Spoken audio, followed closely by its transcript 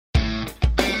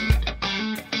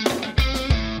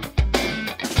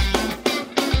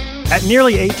At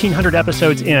nearly 1,800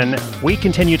 episodes in, we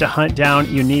continue to hunt down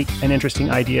unique and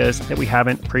interesting ideas that we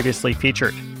haven't previously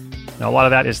featured. Now, a lot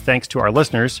of that is thanks to our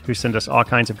listeners who send us all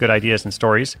kinds of good ideas and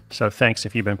stories, so thanks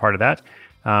if you've been part of that.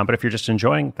 But if you're just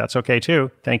enjoying, that's okay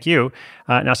too. Thank you.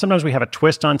 Now, sometimes we have a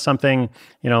twist on something,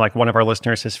 like one of our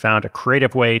listeners has found a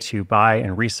creative way to buy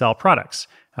and resell products,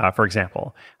 for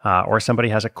example, or somebody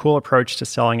has a cool approach to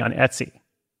selling on Etsy.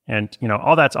 And,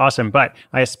 all that's awesome, but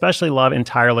I especially love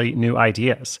entirely new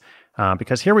ideas.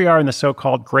 Because here we are in the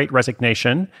so-called Great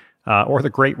Resignation, or the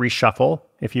Great Reshuffle,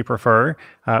 if you prefer,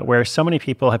 where so many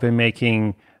people have been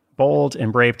making bold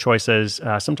and brave choices,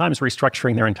 sometimes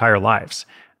restructuring their entire lives.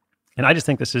 And I just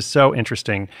think this is so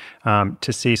interesting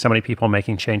to see so many people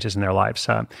making changes in their lives.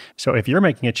 So if you're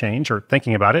making a change or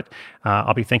thinking about it,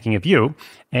 I'll be thinking of you.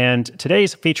 And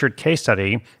today's featured case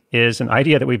study is an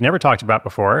idea that we've never talked about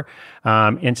before.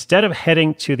 Instead of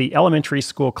heading to the elementary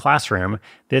school classroom,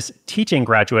 this teaching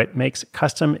graduate makes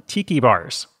custom Tiki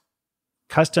bars.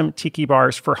 Custom Tiki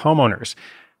bars for homeowners.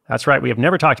 That's right, we have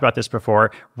never talked about this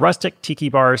before. Rustic Tiki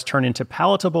bars turn into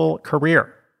Pallet-able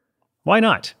career. Why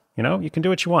not? You can do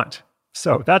what you want.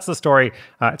 So that's the story.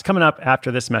 It's coming up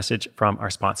after this message from our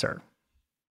sponsor.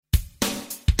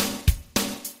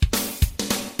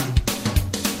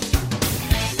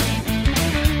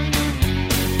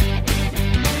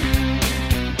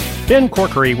 Ben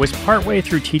Corkery was partway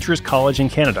through Teachers College in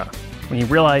Canada when he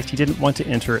realized he didn't want to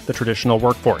enter the traditional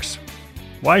workforce.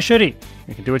 Why should he?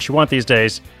 You can do what you want these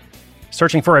days.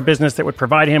 Searching for a business that would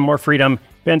provide him more freedom,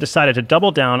 Ben decided to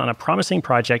double down on a promising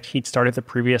project he'd started the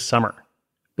previous summer,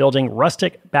 building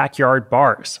rustic backyard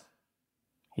bars.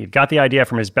 He'd got the idea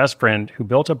from his best friend who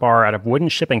built a bar out of wooden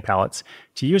shipping pallets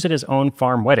to use at his own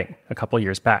farm wedding a couple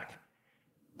years back.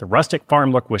 The rustic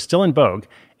farm look was still in vogue,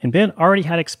 and Ben already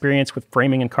had experience with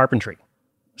framing and carpentry,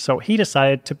 so he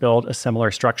decided to build a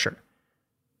similar structure.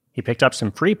 He picked up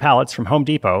some free pallets from Home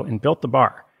Depot and built the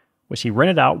bar, which he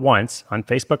rented out once on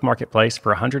Facebook Marketplace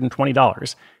for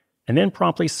 $120, and then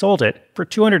promptly sold it for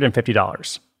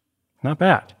 $250. Not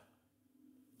bad.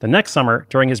 The next summer,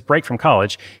 during his break from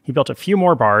college, he built a few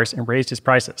more bars and raised his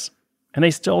prices, and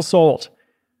they still sold.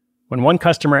 When one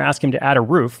customer asked him to add a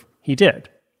roof, he did,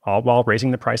 all while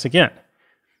raising the price again.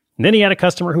 And then he had a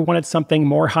customer who wanted something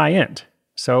more high-end,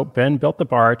 so Ben built the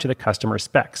bar to the customer's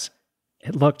specs.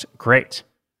 It looked great.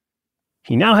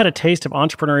 He now had a taste of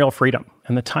entrepreneurial freedom,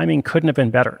 and the timing couldn't have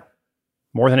been better.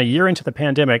 More than a year into the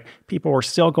pandemic, people were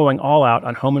still going all out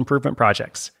on home improvement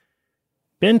projects.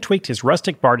 Ben tweaked his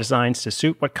rustic bar designs to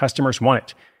suit what customers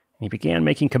wanted, and he began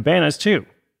making cabanas too.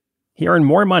 He earned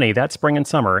more money that spring and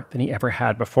summer than he ever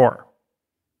had before.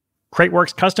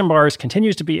 Crateworks Custom Bars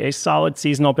continues to be a solid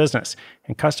seasonal business,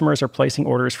 and customers are placing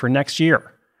orders for next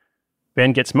year.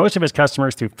 Ben gets most of his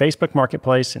customers through Facebook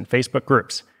Marketplace and Facebook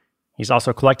groups. He's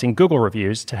also collecting Google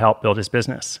reviews to help build his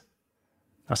business.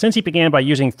 Now, since he began by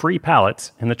using free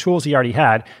pallets and the tools he already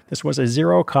had, this was a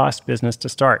zero-cost business to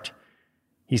start.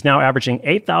 He's now averaging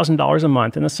 $8,000 a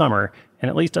month in the summer and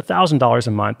at least $1,000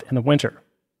 a month in the winter.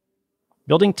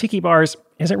 Building Tiki bars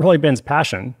isn't really Ben's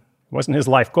passion. It wasn't his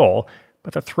life goal,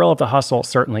 but the thrill of the hustle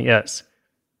certainly is.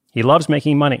 He loves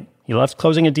making money. He loves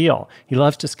closing a deal. He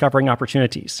loves discovering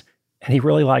opportunities. And he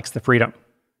really likes the freedom.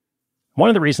 One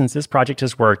of the reasons this project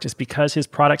has worked is because his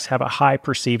products have a high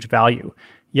perceived value,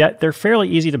 yet they're fairly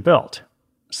easy to build.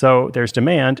 So there's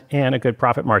demand and a good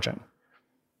profit margin.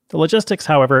 The logistics,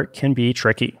 however, can be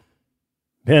tricky.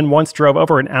 Ben once drove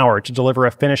over an hour to deliver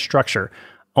a finished structure,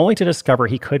 only to discover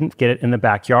he couldn't get it in the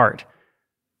backyard.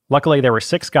 Luckily, there were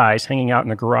 6 guys hanging out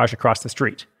in a garage across the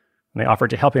street, and they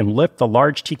offered to help him lift the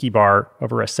large Tiki bar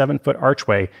over a 7-foot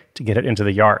archway to get it into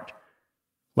the yard.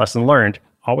 Lesson learned,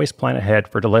 always plan ahead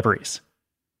for deliveries.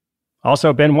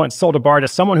 Also, Ben once sold a bar to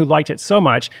someone who liked it so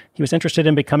much, he was interested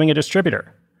in becoming a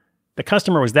distributor. The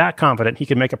customer was that confident he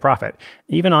could make a profit,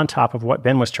 even on top of what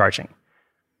Ben was charging.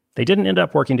 They didn't end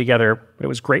up working together, but it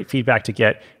was great feedback to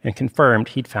get and confirmed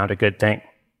he'd found a good thing.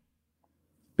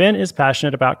 Ben is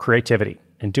passionate about creativity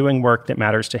and doing work that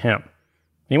matters to him.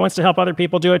 He wants to help other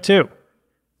people do it too.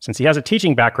 Since he has a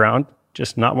teaching background,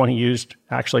 just not one he used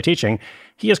actually teaching,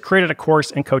 he has created a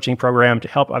course and coaching program to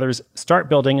help others start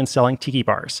building and selling Tiki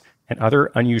bars and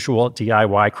other unusual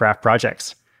DIY craft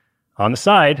projects. On the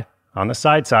side,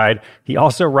 he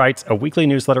also writes a weekly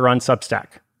newsletter on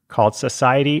Substack called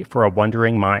Society for a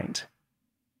Wondering Mind.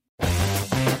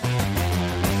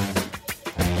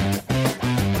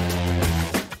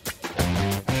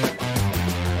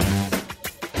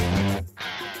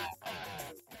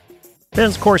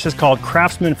 Ben's course is called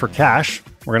Craftsman for Cash.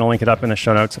 We're going to link it up in the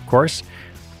show notes, of course.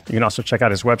 You can also check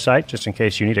out his website, just in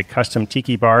case you need a custom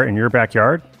Tiki bar in your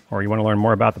backyard. or you want to learn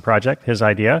more about the project, his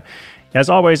idea. As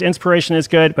always, inspiration is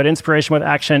good, but inspiration with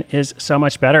action is so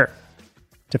much better.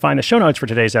 To find the show notes for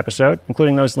today's episode,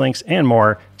 including those links and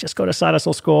more, just go to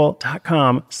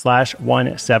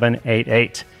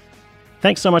sidehustleschool.com/1788.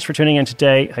 Thanks so much for tuning in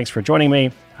today. Thanks for joining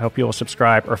me. I hope you will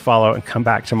subscribe or follow and come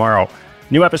back tomorrow.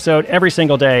 New episode every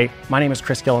single day. My name is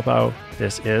Chris Guillebeau.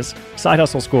 This is Side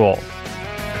Hustle School.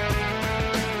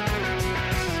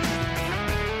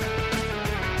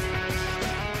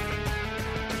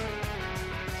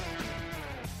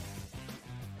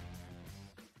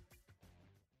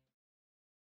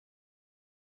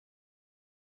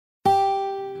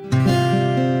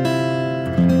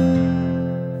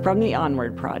 From the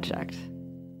Onward Project.